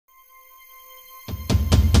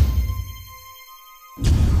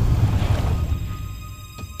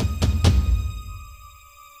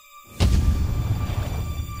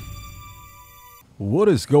What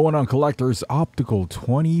is going on, collectors? Optical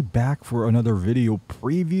 20 back for another video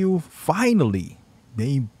preview. Finally,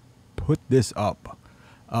 they put this up.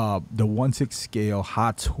 The 1/6 scale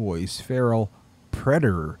Hot Toys Feral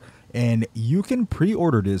Predator. And you can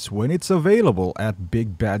pre-order this when it's available at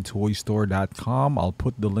bigbadtoystore.com. I'll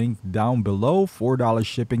put the link down below. $4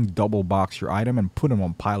 shipping, double box your item and put them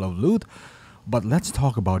on pile of loot. But let's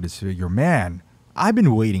talk about this figure. Man, I've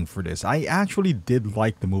been waiting for this. I actually did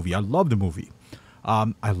like the movie. I love the movie.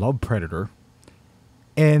 I love Predator.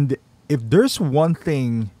 And if there's one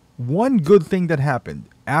good thing that happened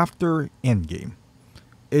after Endgame,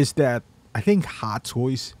 is that I think Hot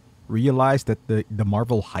Toys realized that the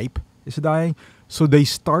Marvel hype is dying. So they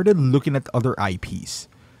started looking at other IPs.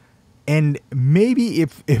 And maybe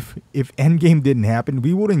if Endgame didn't happen,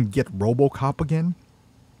 we wouldn't get RoboCop again.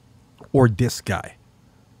 Or this guy.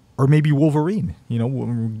 Or maybe Wolverine. You know,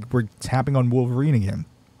 we're tapping on Wolverine again.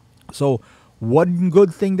 So one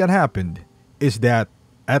good thing that happened is that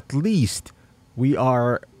at least we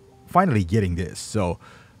are finally getting this. So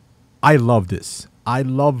I love this. I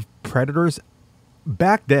love Predators.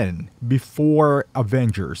 Back then, before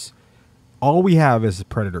Avengers, all we have is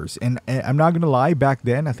Predators. And I'm not going to lie, back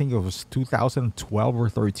then, I think it was 2012 or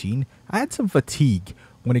 13, I had some fatigue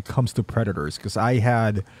when it comes to Predators. Because I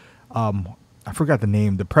had, I forgot the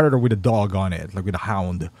name, the Predator with a dog on it, like with a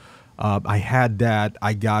hound. I had that.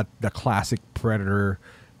 I got the classic Predator.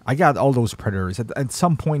 I got all those Predators. At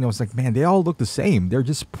some point, I was like, man, they all look the same. They're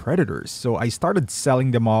just Predators. So I started selling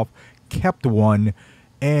them off, kept one.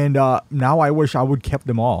 And now I wish I would kept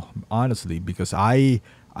them all, honestly, because I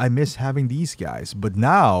miss having these guys. But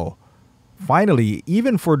now, finally,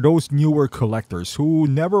 even for those newer collectors who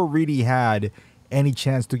never really had any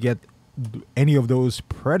chance to get any of those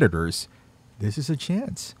Predators, this is a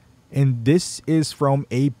chance. And this is from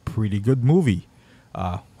a pretty good movie.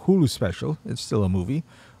 Hulu special. It's still a movie.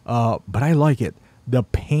 But I like it. The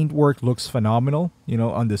paintwork looks phenomenal, you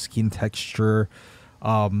know, on the skin texture.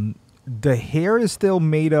 The hair is still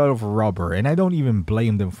made out of rubber, and I don't even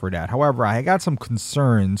blame them for that. However, I got some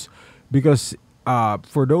concerns because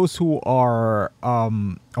for those who are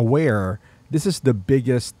aware, this is the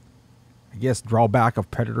biggest, I guess, drawback of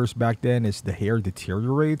Predators back then is the hair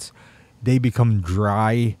deteriorates. They become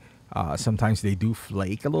dry. Sometimes they do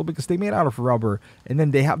flake a little because they made out of rubber, and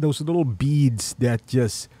then they have those little beads that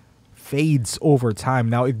just fades over time.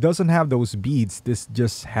 Now, it doesn't have those beads. This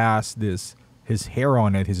just has his hair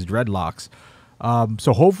on it, his dreadlocks.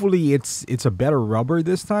 So hopefully it's a better rubber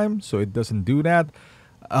this time, so it doesn't do that.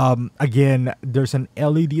 Again, there's an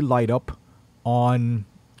LED light up on,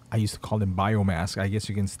 I used to call them biomask. I guess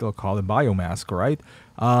you can still call it biomask, right?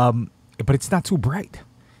 But it's not too bright.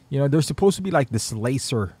 You know, they're supposed to be like this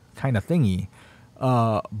laser kind of thingy,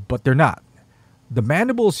 but they're not. The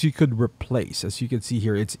mandibles you could replace, as you can see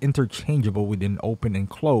here, it's interchangeable within open and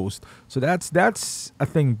closed. So that's a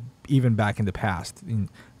thing even back in the past.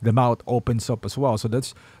 The mouth opens up as well. So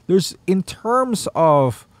there's in terms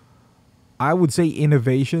of, I would say,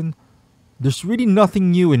 innovation, there's really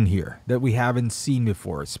nothing new in here that we haven't seen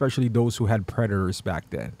before, especially those who had Predators back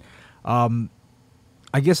then. I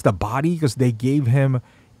guess the body, because they gave him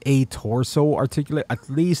a torso articulate, at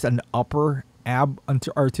least an upper ab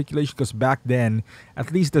articulation, because back then,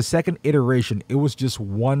 at least the second iteration, it was just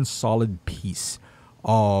one solid piece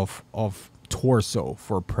of torso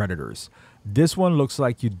for Predators. This one looks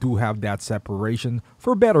like you do have that separation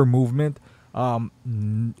for better movement.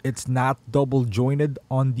 It's not double jointed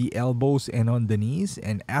on the elbows and on the knees,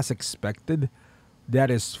 and as expected, that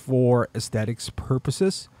is for aesthetics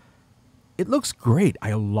purposes. It looks great.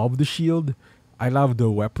 I love the shield. I love the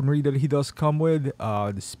weaponry that he does come with.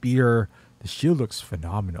 The spear, the shield looks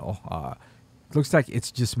phenomenal. It looks like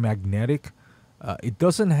it's just magnetic. It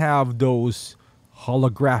doesn't have those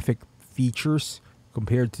holographic features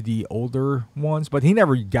compared to the older ones, but he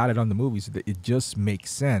never got it on the movies. It just makes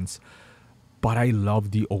sense. But I love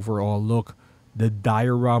the overall look. The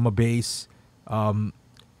diorama base.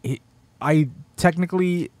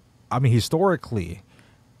 Historically,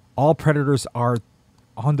 all Predators are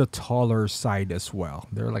on the taller side as well.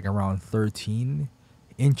 They're like around 13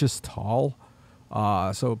 inches tall.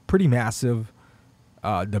 So pretty massive.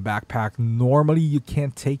 The backpack, normally you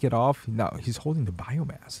can't take it off. No, he's holding the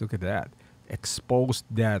biomass. Look at that. Exposed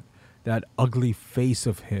that ugly face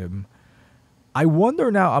of him. I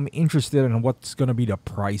wonder now, I'm interested in what's going to be the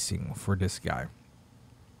pricing for this guy.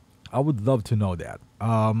 I would love to know that.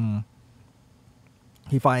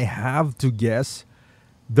 If I have to guess,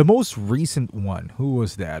 the most recent one, who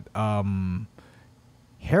was that?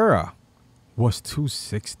 Hera was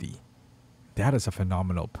 $260. That is a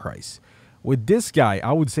phenomenal price. With this guy,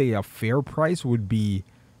 I would say a fair price would be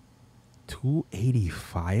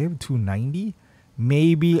 285, 290,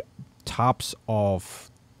 maybe tops of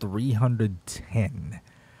 310.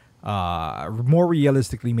 More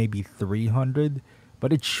realistically, maybe 300,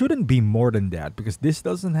 but it shouldn't be more than that because this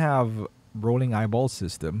doesn't have rolling eyeball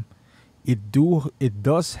system. It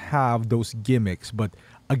does have those gimmicks, but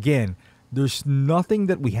again, there's nothing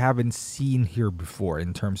that we haven't seen here before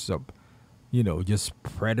in terms of, just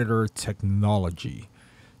Predator technology.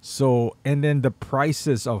 So, and then the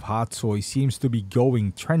prices of hot toys seems to be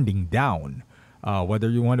trending down. Whether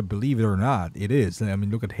you want to believe it or not, it is. I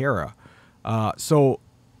mean, look at Hera. So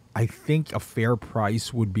I think a fair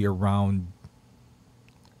price would be a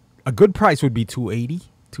good price would be 280,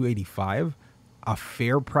 285. A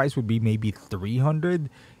fair price would be maybe 300,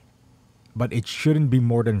 but it shouldn't be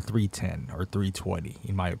more than 310 or 320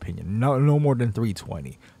 in my opinion. No more than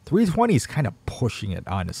 320. 320 is kind of pushing it,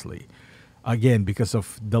 honestly. Again, because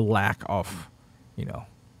of the lack of,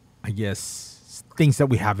 I guess things that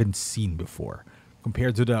we haven't seen before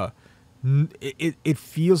compared to it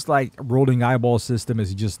feels like rolling eyeball system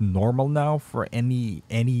is just normal now for any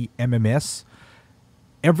MMS.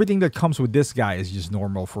 Everything that comes with this guy is just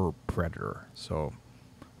normal for Predator. So,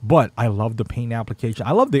 but I love the paint application.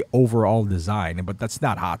 I love the overall design, but that's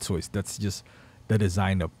not Hot Toys. That's just the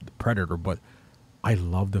design of the Predator. But I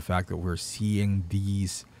love the fact that we're seeing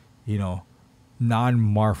these,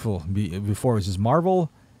 non-Marvel. Before it was just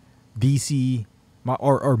Marvel, DC,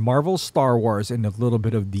 or Marvel, Star Wars, and a little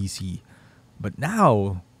bit of DC. But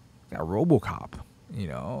now, we got RoboCop.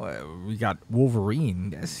 We got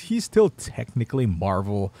Wolverine. Yes, he's still technically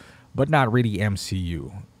Marvel, but not really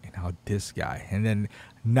MCU. And now this guy. And then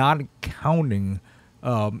not counting,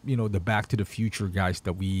 the Back to the Future guys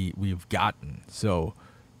that we've gotten. So,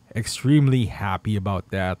 extremely happy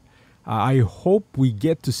about that. I hope we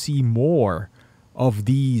get to see more of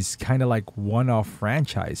these kind of like one-off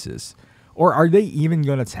franchises. Or are they even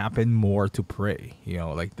going to tap in more to Prey?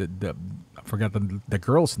 Like I forgot the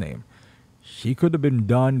girl's name. She could have been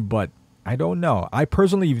done, but I don't know. I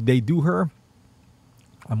personally, if they do her,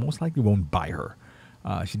 I most likely won't buy her.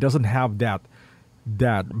 She doesn't have that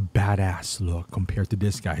badass look compared to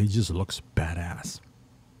this guy. He just looks badass.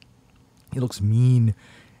 He looks mean,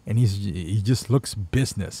 and he just looks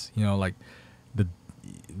business.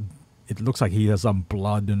 It looks like he has some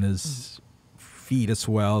blood on his feet as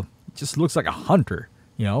well. It just looks like a hunter.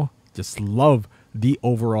 Just love the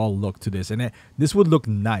overall look to this, and this would look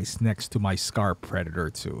nice next to my Scar Predator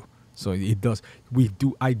too. So it does.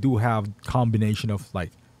 I do have combination of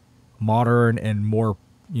like modern and more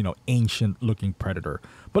ancient looking Predator.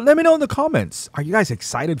 But let me know in the comments. Are you guys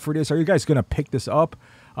excited for this? Are you guys gonna pick this up?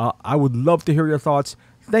 I would love to hear your thoughts.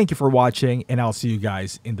 Thank you for watching, and I'll see you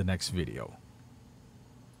guys in the next video.